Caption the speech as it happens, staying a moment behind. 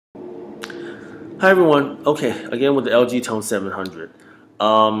Hi everyone. Okay, again with the LG Tone 700.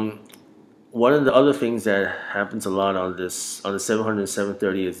 One of the other things that happens a lot on the 700 and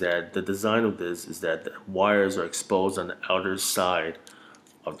 730 is that the design of this is that the wires are exposed on the outer side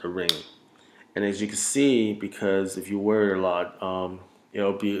of the ring. And as you can see, because if you wear it a lot,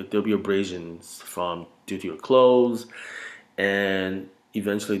 there'll be abrasions from due to your clothes, and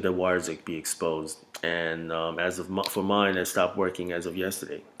eventually the wires will be exposed. And for mine, it stopped working as of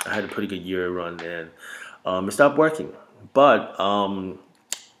yesterday. I had a pretty good year run, and it stopped working. But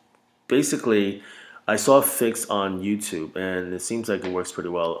basically, I saw a fix on YouTube, and it seems like it works pretty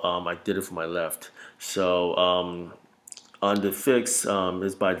well. I did it for my left. So on the fix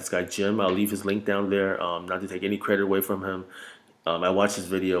is by this guy Jim. I'll leave his link down there. Not to take any credit away from him. I watched his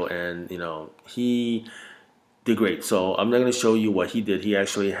video, and he did great. So I'm not going to show you what he did. He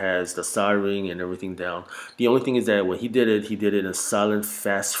actually has the soldering and everything down. The only thing is that when he did it in a silent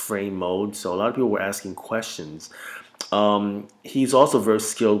fast frame mode. So a lot of people were asking questions. He's also very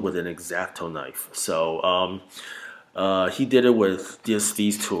skilled with an X-Acto knife. So he did it with just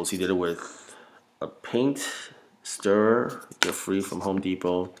these tools. He did it with a paint stirrer. They're free from Home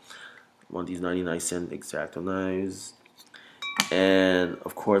Depot. One of these 99-cent X-Acto knives. And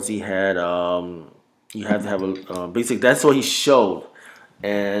of course he had you have to have a basic. That's what he showed,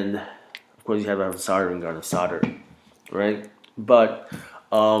 and of course you have to have a soldering gun and solder, right? But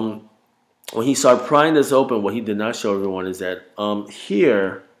when he started prying this open, what he did not show everyone is that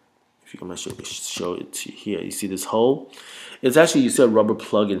here, if you can show it to you here, you see this hole. It's actually, you see a rubber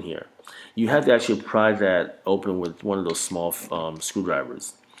plug in here. You have to actually pry that open with one of those small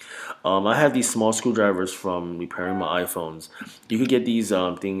screwdrivers. I have these small screwdrivers from repairing my iPhones. You could get these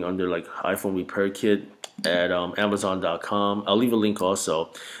thing under like iphone repair kit at Amazon.com. I'll leave a link also.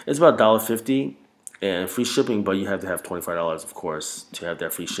 It's about $1.50 and free shipping, but you have to have $25, of course, to have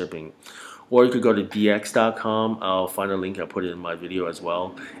that free shipping. Or you could go to dx.com. I'll find a link. I'll put it in my video as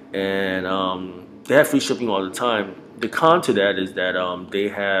well. And they have free shipping all the time. The con to that is that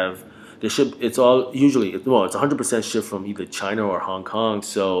it's all usually, well, it's 100% shipped from either China or Hong Kong,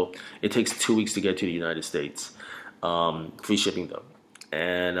 so it takes 2 weeks to get to the United States. Free shipping though.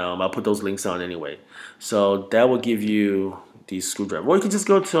 And I'll put those links on anyway. So that will give you these screwdrivers. Or you can just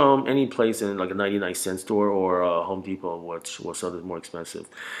go to any place in like a 99-cent store or Home Depot, which is more expensive.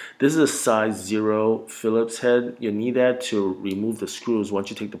 This is a size 0 Phillips head. You need that to remove the screws once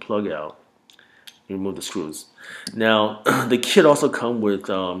you take the plug out. Remove the screws. Now the kit also come with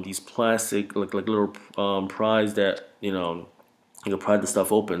these plastic like little pries that you can pry the stuff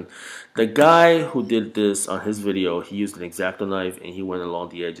open. The guy who did this on his video, he used an X-Acto knife and he went along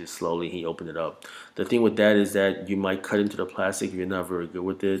the edges slowly. He opened it up. The thing with that is that you might cut into the plastic if you're not very good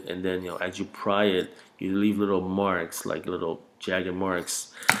with it, and then as you pry it, you leave little marks, like little jagged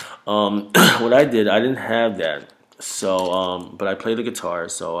marks. What I did, I didn't have that. So but I play the guitar,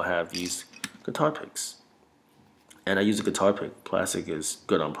 so I have these guitar picks, and I use a guitar pick. Plastic is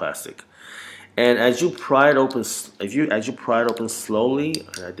good on plastic. And as you pry it open, as you pry it open slowly,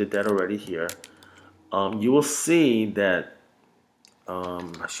 and I did that already here, you will see that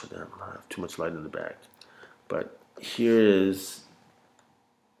I should not have too much light in the back, but here is,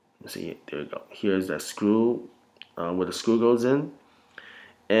 let's see, there we go. Here is that screw where the screw goes in,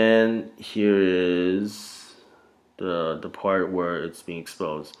 and here is the part where it's being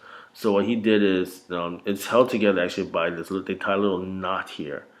exposed. So what he did is, it's held together actually by this, they tie a little knot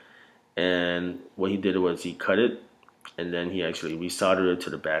here. And what he did was he cut it, and then he actually resoldered it to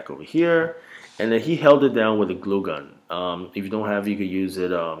the back over here. And then he held it down with a glue gun. If you don't have it, you could use it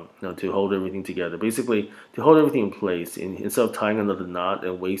to hold everything together. Basically, to hold everything in place. Instead of tying another knot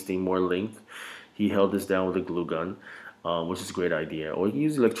and wasting more length, he held this down with a glue gun, which is a great idea. Or you can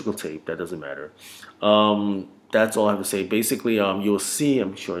use electrical tape, that doesn't matter. That's all I have to say. Basically, you'll see,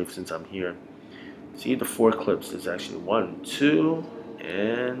 I'm sure since I'm here, see the 4 clips. There's actually 1, 2,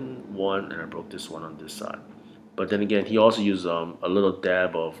 and 1, and I broke this one on this side. But then again, he also used a little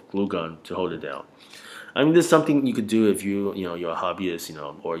dab of glue gun to hold it down. I mean, this is something you could do if you're a hobbyist,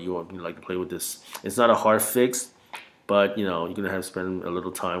 or you like to play with this. It's not a hard fix, but you're gonna have to spend a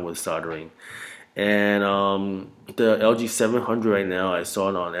little time with soldering. And the LG 700 right now, I saw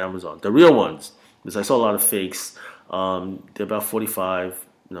it on Amazon. The real ones, because I saw a lot of fakes. They're about 45,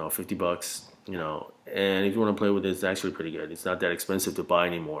 50 bucks, and if you want to play with it, it's actually pretty good. It's not that expensive to buy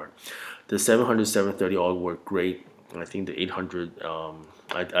anymore. The 700, 730 all work great. I think the 800,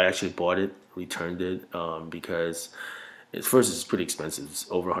 I actually bought it, returned it, because first, it's pretty expensive. It's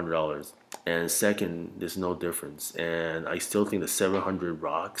over $100. And second, there's no difference. And I still think the 700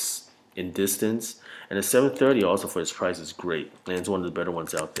 rocks in distance. And the 730 also for its price is great. And it's one of the better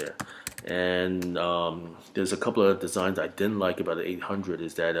ones out there. And there's a couple of designs I didn't like about the 800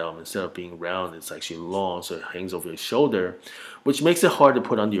 is that instead of being round, it's actually long, so it hangs over your shoulder, which makes it hard to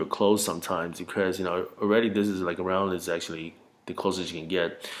put under your clothes sometimes because, you know, already this is like around is actually the closest you can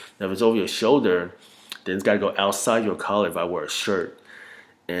get. Now if it's over your shoulder, then it's got to go outside your collar if I wear a shirt,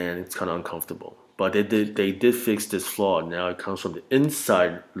 and it's kind of uncomfortable. But they did fix this flaw. Now it comes from the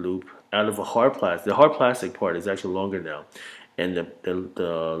inside loop out of a hard plastic. The hard plastic part is actually longer now, and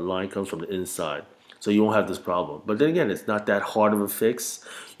the line comes from the inside. So you won't have this problem. But then again, it's not that hard of a fix.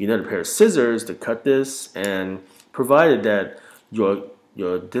 You need a pair of scissors to cut this, and provided that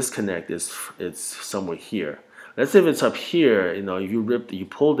your disconnect is it's somewhere here. Let's say if it's up here, you know, if you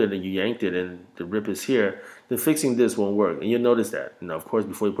pulled it and you yanked it and the rip is here, then fixing this won't work. And you'll notice that. You know, of course,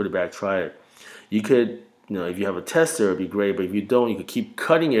 before you put it back, try it. You could, you know, if you have a tester, it'd be great. But if you don't, you could keep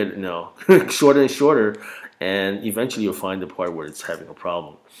cutting it, you know, shorter and shorter, and eventually you'll find the part where it's having a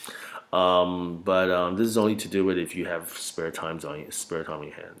problem. This is only to do it if you have spare time on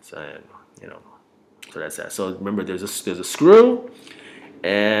your hands, and you know, so that's that. So remember, there's a screw.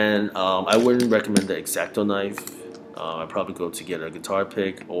 And I wouldn't recommend the X-Acto knife. I'd probably go to get a guitar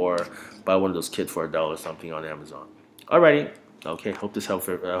pick or buy one of those kits for $1 or something on Amazon. Alrighty, okay. Hope this helps.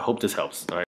 All right.